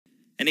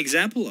An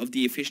example of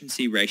the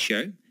efficiency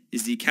ratio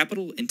is the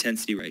capital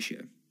intensity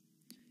ratio.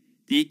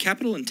 The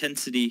capital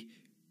intensity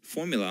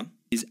formula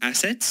is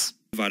assets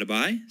divided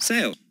by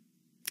sales.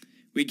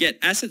 We get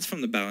assets from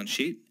the balance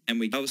sheet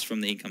and we get sales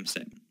from the income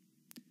statement.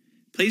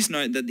 Please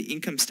note that the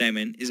income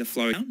statement is a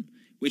flow account,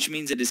 which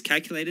means it is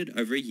calculated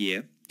over a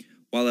year,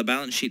 while a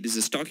balance sheet is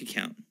a stock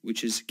account,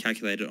 which is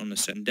calculated on a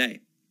certain day.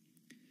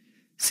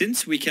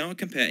 Since we cannot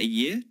compare a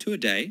year to a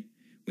day,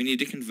 we need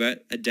to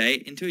convert a day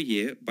into a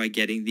year by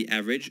getting the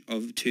average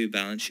of two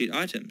balance sheet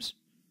items.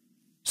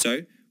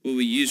 So, we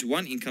will use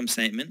one income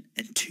statement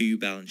and two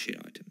balance sheet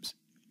items.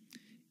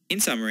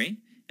 In summary,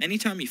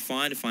 anytime you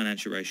find a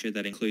financial ratio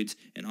that includes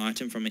an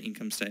item from an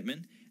income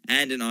statement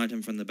and an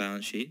item from the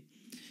balance sheet,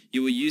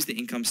 you will use the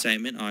income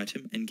statement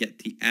item and get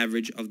the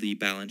average of the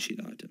balance sheet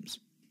items.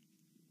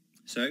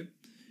 So,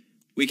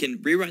 we can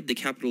rewrite the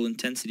capital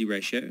intensity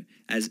ratio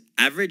as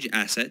average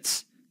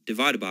assets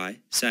divided by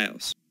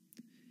sales.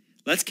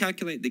 Let's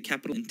calculate the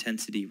capital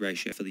intensity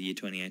ratio for the year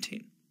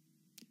 2018.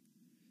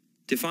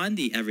 To find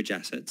the average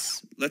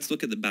assets, let's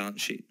look at the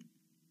balance sheet.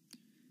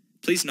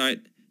 Please note,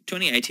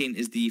 2018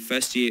 is the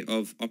first year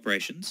of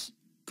operations.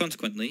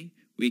 Consequently,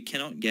 we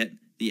cannot get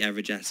the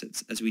average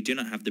assets as we do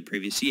not have the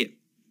previous year.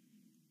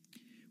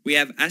 We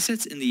have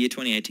assets in the year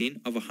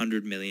 2018 of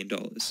 $100 million,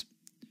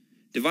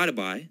 divided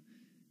by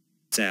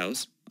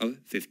sales of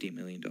 $50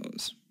 million,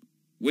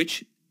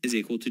 which is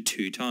equal to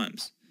 2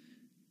 times.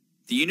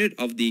 The unit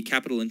of the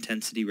capital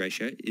intensity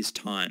ratio is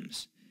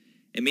times.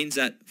 It means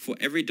that for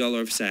every dollar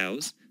of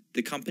sales,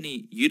 the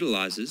company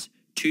utilizes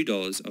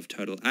 $2 of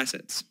total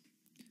assets.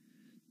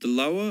 The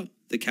lower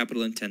the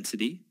capital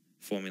intensity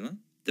formula,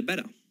 the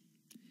better.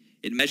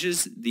 It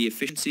measures the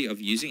efficiency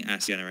of using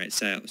assets to generate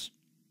sales.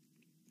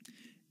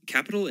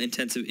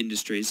 Capital-intensive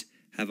industries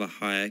have a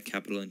higher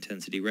capital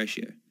intensity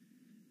ratio.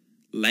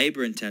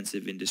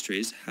 Labor-intensive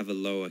industries have a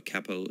lower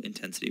capital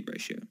intensity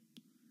ratio.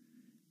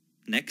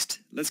 Next,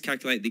 let's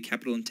calculate the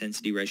capital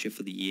intensity ratio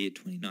for the year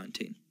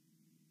 2019.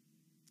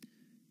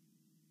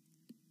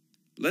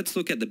 Let's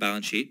look at the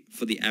balance sheet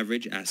for the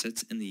average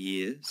assets in the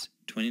years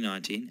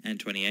 2019 and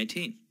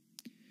 2018.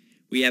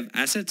 We have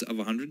assets of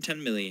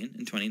 $110 million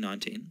in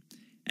 2019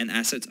 and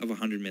assets of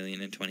 $100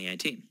 million in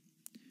 2018,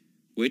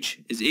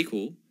 which is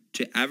equal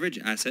to average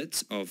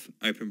assets of,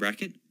 open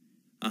bracket,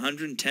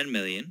 $110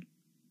 million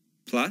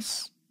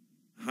plus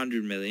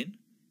 $100 million,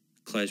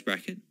 close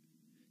bracket,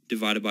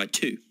 divided by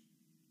 2,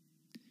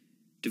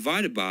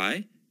 divided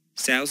by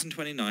sales in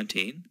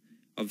 2019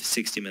 of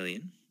 $60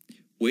 million,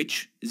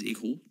 which is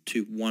equal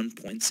to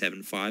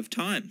 1.75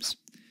 times.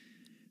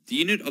 The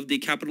unit of the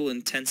capital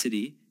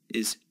intensity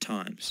is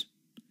times.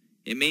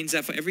 It means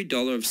that for every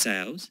dollar of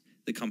sales,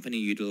 the company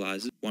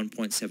utilizes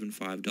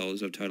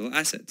 $1.75 of total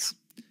assets.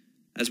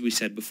 As we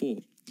said before,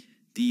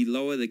 the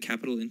lower the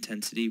capital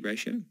intensity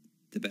ratio,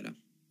 the better.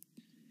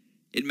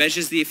 It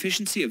measures the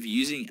efficiency of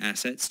using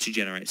assets to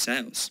generate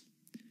sales.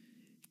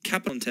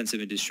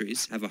 Capital-intensive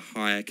industries have a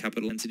higher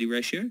capital intensity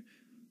ratio,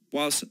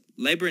 whilst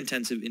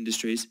labor-intensive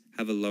industries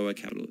have a lower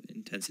capital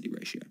intensity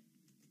ratio.